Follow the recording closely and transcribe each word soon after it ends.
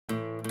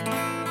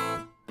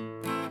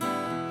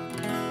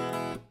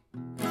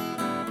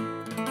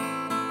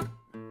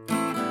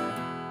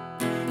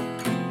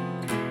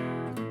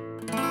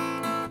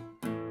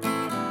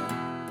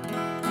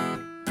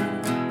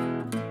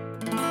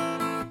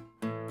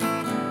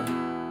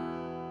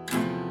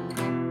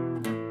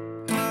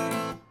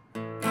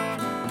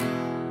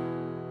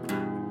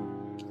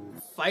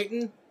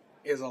fighting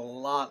is a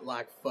lot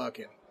like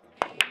fucking.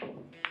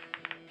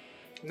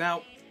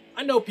 Now,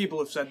 I know people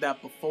have said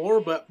that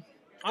before, but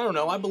I don't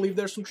know, I believe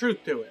there's some truth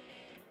to it.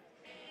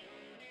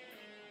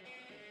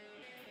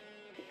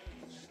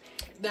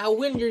 Now,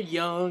 when you're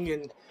young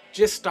and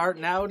just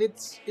starting out,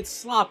 it's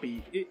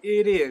sloppy.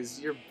 It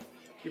is. You're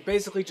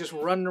basically just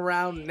running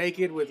around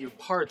naked with your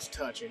parts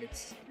touching.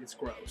 It's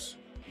gross.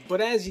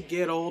 But as you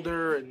get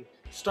older and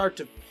start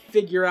to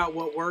figure out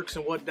what works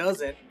and what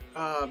doesn't,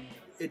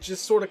 it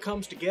just sort of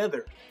comes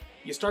together.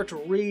 You start to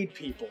read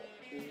people.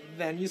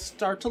 Then you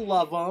start to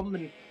love them,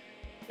 and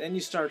then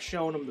you start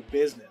showing them the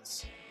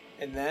business.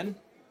 And then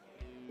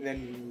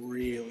you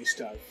really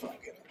start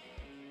fucking.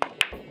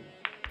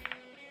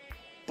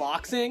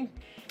 Boxing,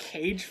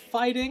 cage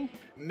fighting,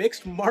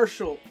 mixed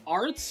martial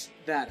arts,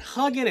 that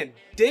hugging and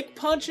dick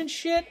punching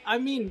shit. I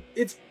mean,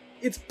 it's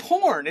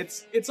porn.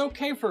 It's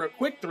okay for a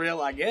quick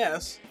thrill, I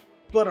guess.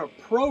 But a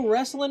pro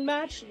wrestling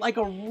match, like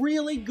a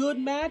really good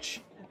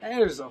match,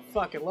 there's a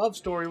fucking love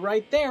story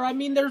right there. I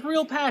mean, there's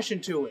real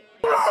passion to it.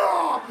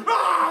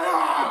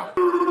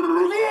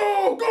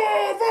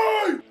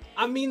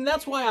 I mean,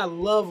 that's why I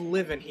love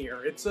living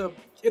here. It's a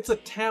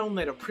town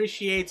that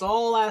appreciates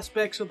all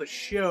aspects of the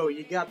show.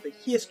 You got the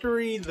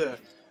history, the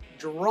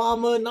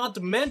drama, not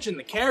to mention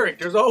the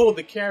characters. Oh,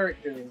 the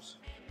characters.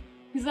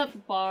 He's at the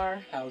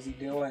bar. How's he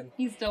doing?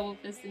 He's double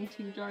fisting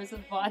 2 jars of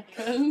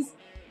vodkas.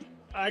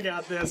 I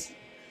got this.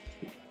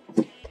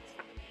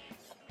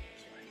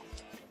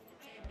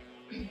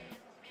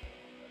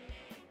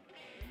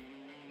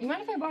 You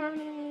mind if I borrow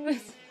another one of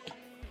this?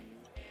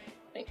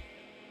 Thanks.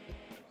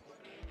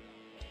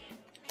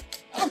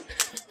 Oh.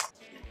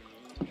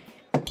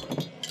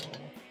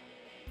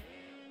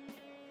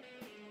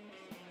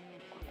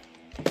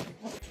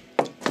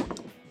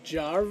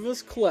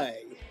 Jarvis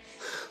Clay.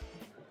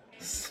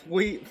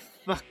 Sweet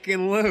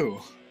fucking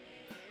Lou.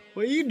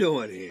 What are you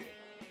doing here?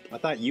 I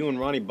thought you and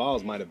Ronnie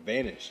Balls might have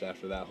vanished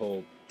after that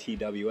whole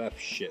TWF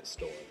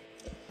shitstorm.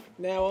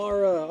 Now,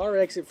 our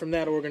exit from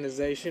that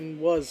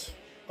organization was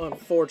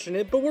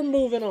unfortunate, but we're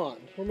moving on.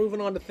 We're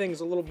moving on to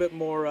things a little bit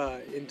more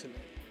intimate.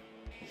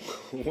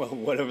 Well,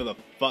 whatever the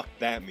fuck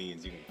that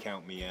means, you can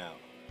count me out.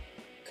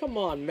 Come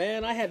on,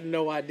 man. I had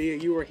no idea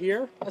you were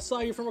here. I saw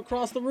you from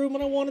across the room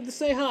and I wanted to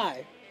say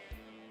hi.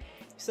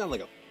 You sound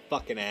like a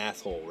fucking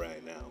asshole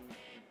right now.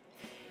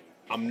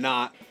 I'm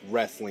not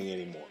wrestling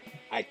anymore.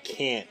 I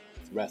can't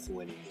wrestle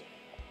anymore.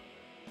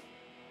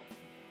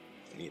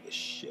 I need this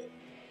shit.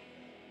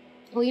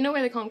 Well, you know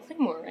why they call him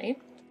Claymore, right?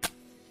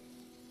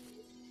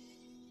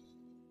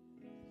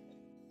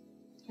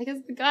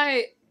 Because the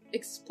guy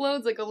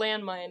explodes like a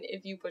landmine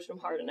if you push him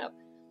hard enough.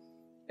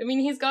 I mean,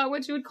 he's got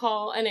what you would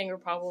call an anger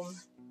problem.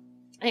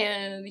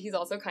 And he's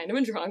also kind of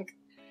a drunk.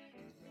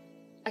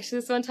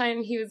 Actually, this one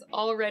time he was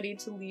all ready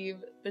to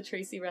leave the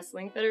Tracy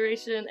Wrestling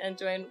Federation and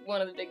join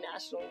one of the big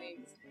national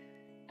leagues.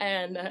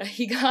 And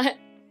he got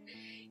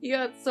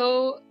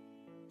so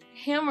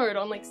hammered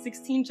on like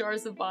 16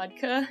 jars of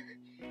vodka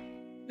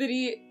that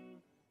he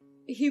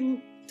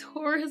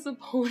tore his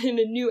opponent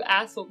a new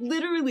asshole.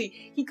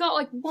 Literally, he got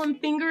like one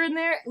finger in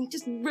there and he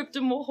just ripped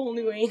him a whole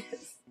new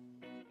anus.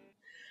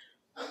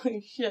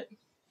 Holy shit.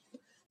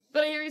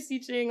 But I hear he's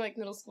teaching like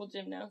middle school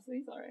gym now, so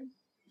he's alright.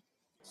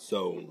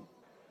 So,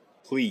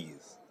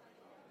 please,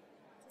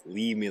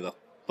 leave me the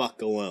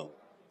fuck alone.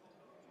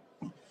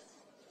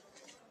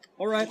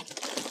 Alright.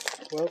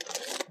 Well,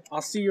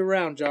 I'll see you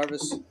around,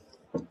 Jarvis.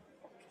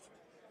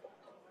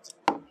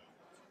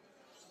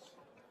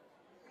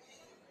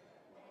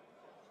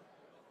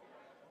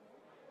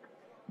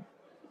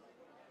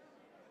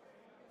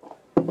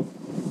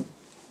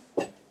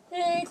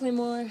 Hey,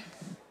 Claymore.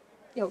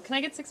 Yo, can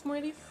I get 6 more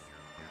of these?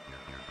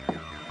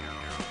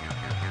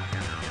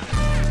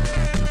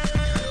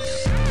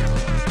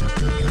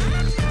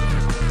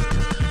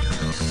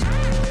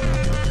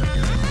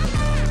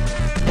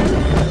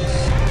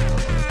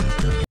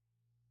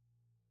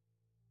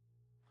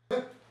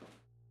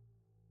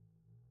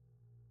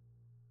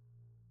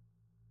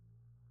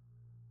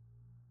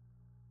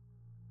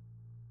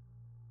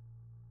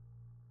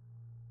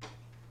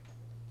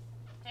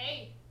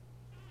 Hey!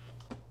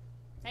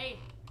 Hey!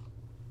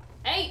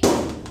 Hey!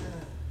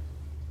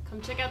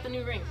 Come check out the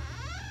new ring.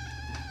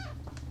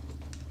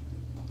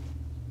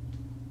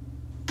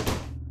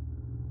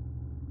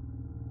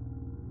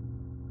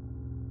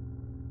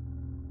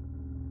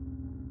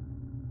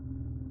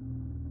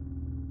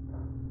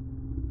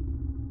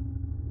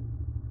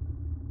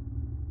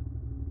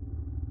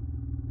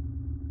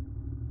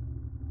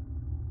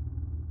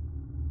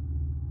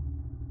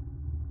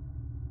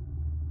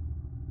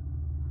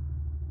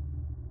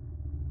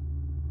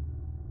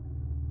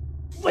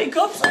 Wake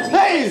up, son!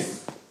 Hey!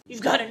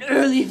 You've got an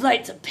early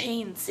flight to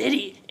Payne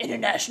City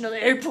International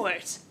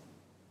Airport.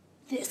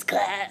 This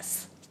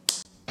class.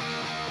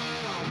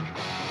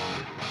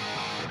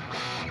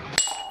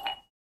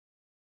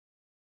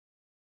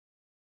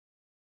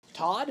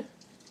 Todd?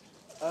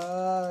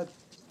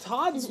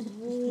 Todd's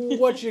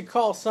what you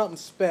call something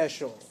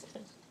special.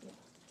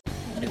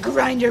 I'm gonna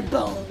grind your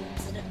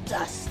bones into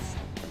dust.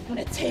 I'm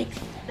gonna take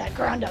that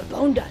ground up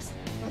bone dust.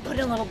 I'm gonna put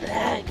it in a little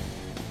bag.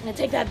 I'm gonna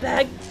take that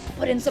bag,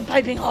 put it in some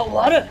piping hot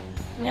water.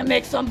 I'm gonna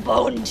make some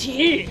bone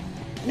tea.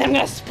 And then I'm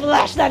gonna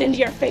splash that into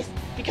your face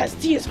because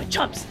tea is for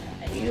chumps.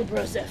 And you,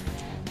 Broseph,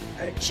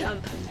 are a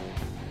chump.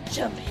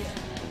 Chump here.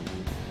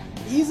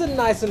 He's a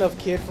nice enough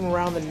kid from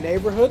around the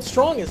neighborhood,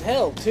 strong as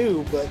hell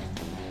too, but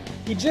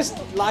he just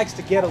likes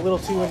to get a little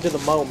too into the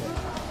moment.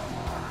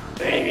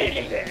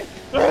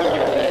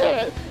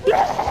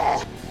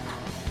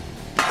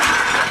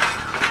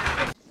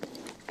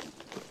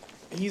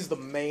 He's the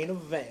main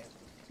event.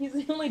 He's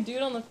the only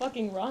dude on the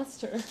fucking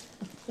roster.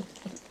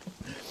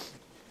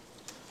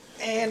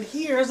 And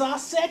here's our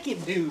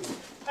second dude.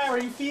 How are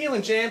you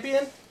feeling,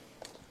 champion?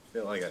 I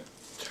feel like a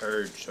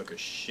turd took a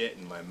shit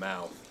in my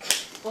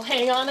mouth. Well,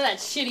 hang on to that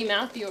shitty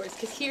mouth of yours,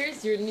 because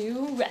here's your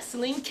new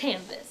wrestling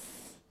canvas.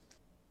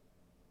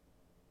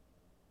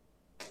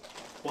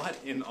 What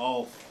in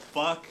all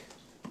fuck?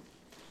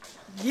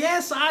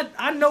 Yes,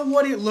 I know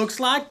what it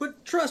looks like,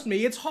 but trust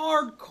me, it's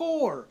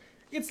hardcore.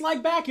 It's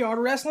like backyard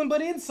wrestling,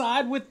 but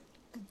inside with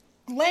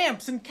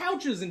lamps and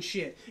couches and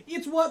shit.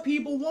 It's what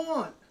people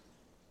want.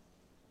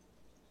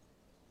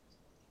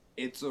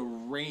 It's a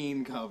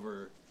rain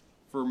cover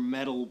for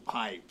metal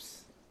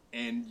pipes,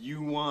 and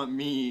you want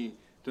me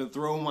to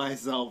throw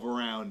myself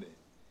around it.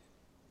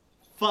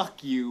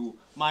 Fuck you.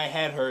 My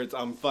head hurts.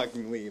 I'm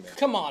fucking leaving.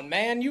 Come on,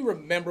 man. You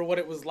remember what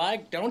it was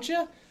like, don't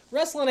you?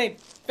 Wrestling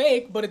ain't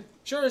fake, but it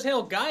sure as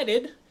hell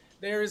guided.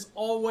 There's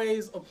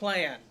always a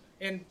plan.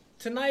 And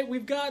tonight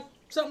we've got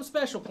something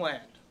special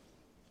planned.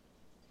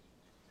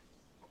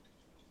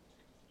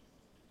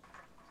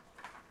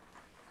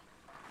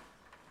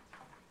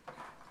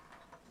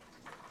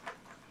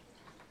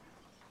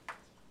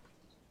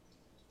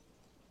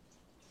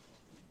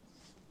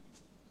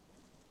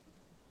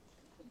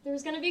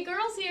 There's gonna be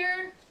girls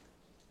here.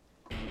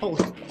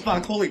 Holy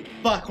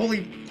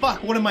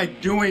fuck, what am I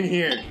doing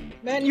here?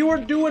 Man, you were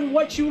doing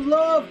what you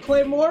love,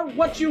 Claymore.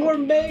 What you were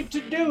made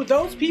to do.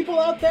 Those people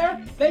out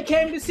there, they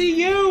came to see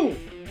you.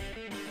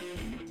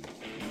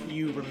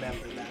 You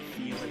remember that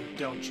feeling,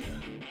 don't you?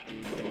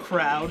 The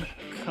crowd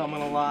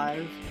coming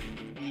alive.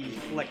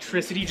 The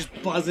electricity just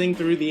buzzing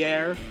through the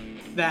air.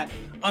 That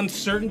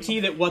uncertainty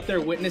that what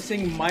they're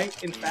witnessing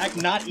might, in fact,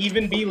 not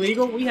even be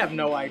legal. We have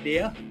no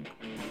idea.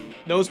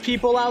 Those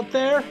people out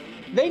there,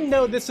 they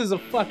know this is a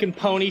fucking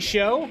pony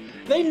show.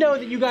 They know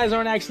that you guys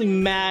aren't actually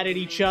mad at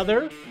each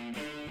other.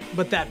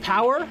 But that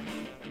power,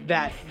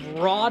 that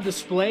raw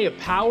display of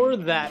power,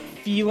 that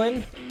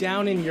feeling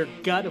down in your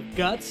gut of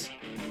guts,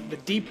 the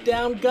deep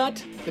down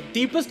gut, the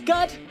deepest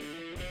gut,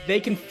 they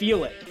can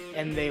feel it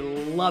and they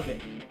love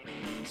it.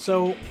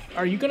 So,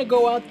 are you gonna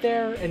go out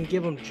there and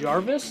give them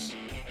Jarvis?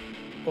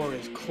 Or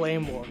is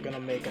Claymore gonna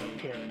make an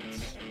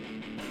appearance?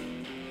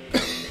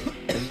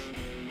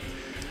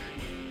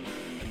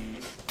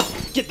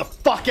 Get the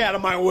fuck out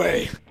of my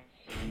way!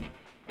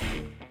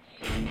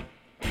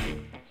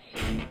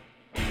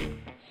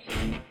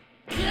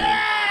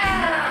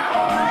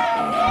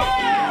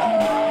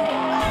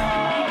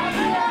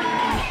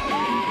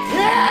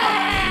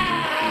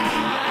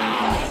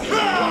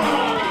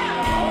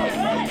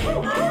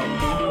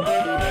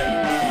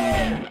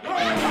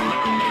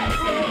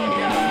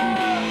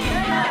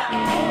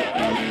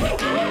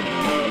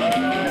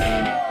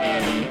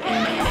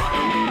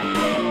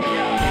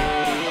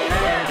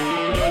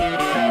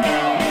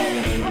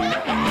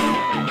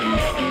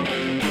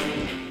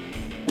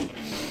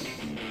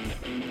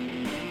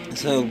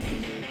 So,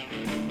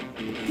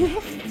 who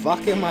the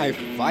fuck am I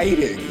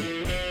fighting?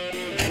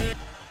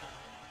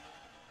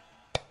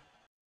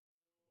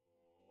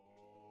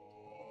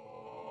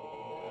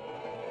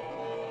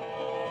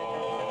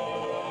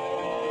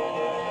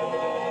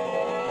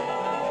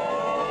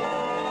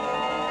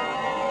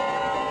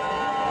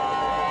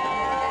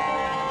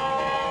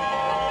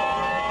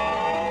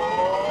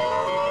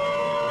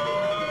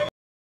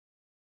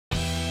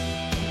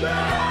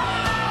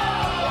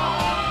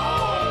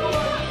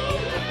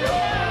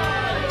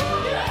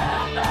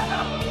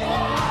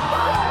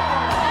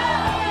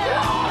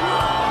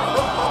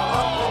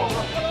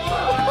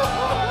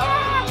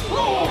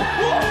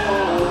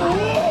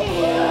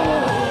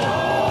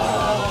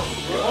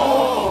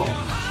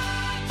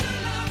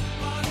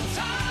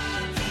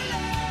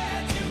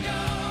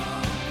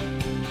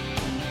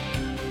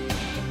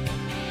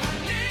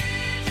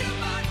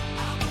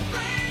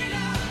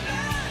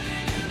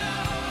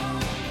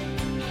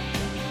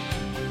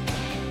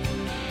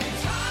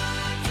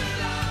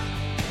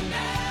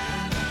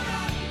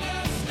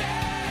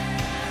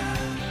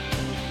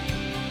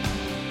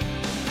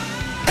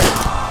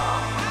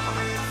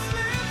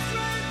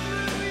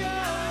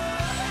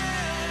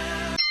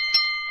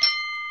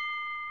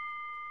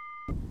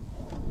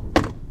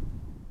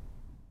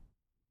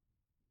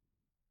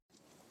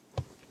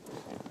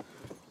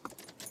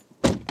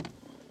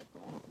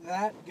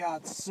 That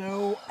got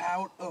so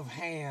out of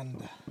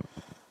hand.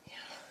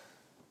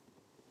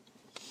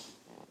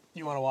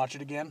 You want to watch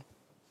it again?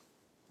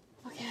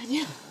 Okay,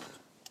 yeah.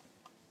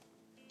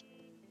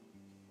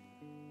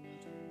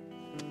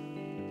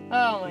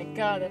 Oh my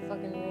god, that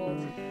fucking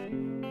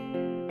ruled.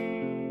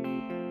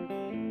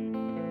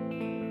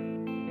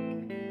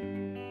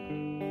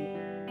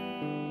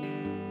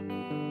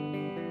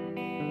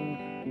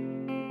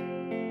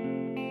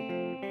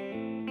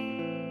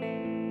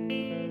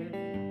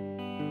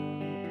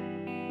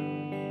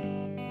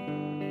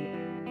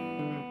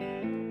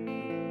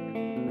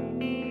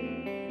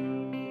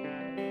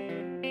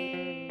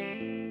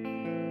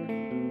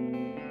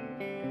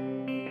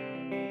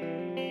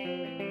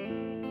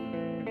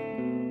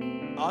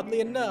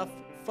 Oddly enough,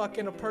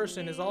 fucking a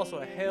person is also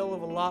a hell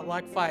of a lot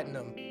like fighting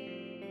them.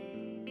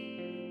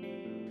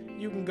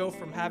 You can go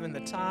from having the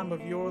time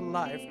of your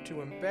life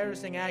to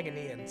embarrassing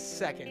agony in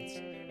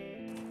seconds.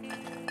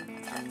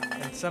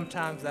 And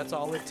sometimes that's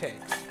all it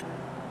takes.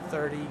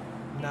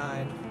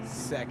 39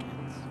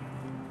 seconds.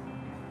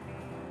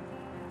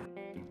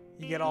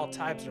 You get all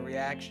types of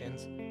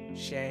reactions.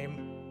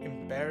 Shame,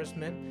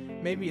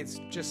 embarrassment, maybe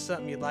it's just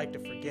something you'd like to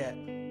forget.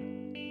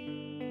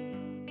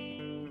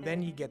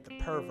 Then you get the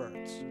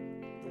perverts,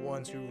 the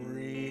ones who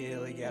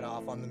really get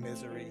off on the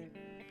misery,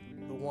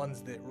 the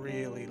ones that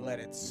really let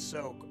it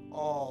soak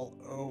all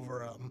over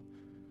them.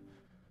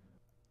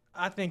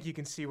 I think you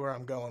can see where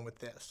I'm going with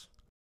this.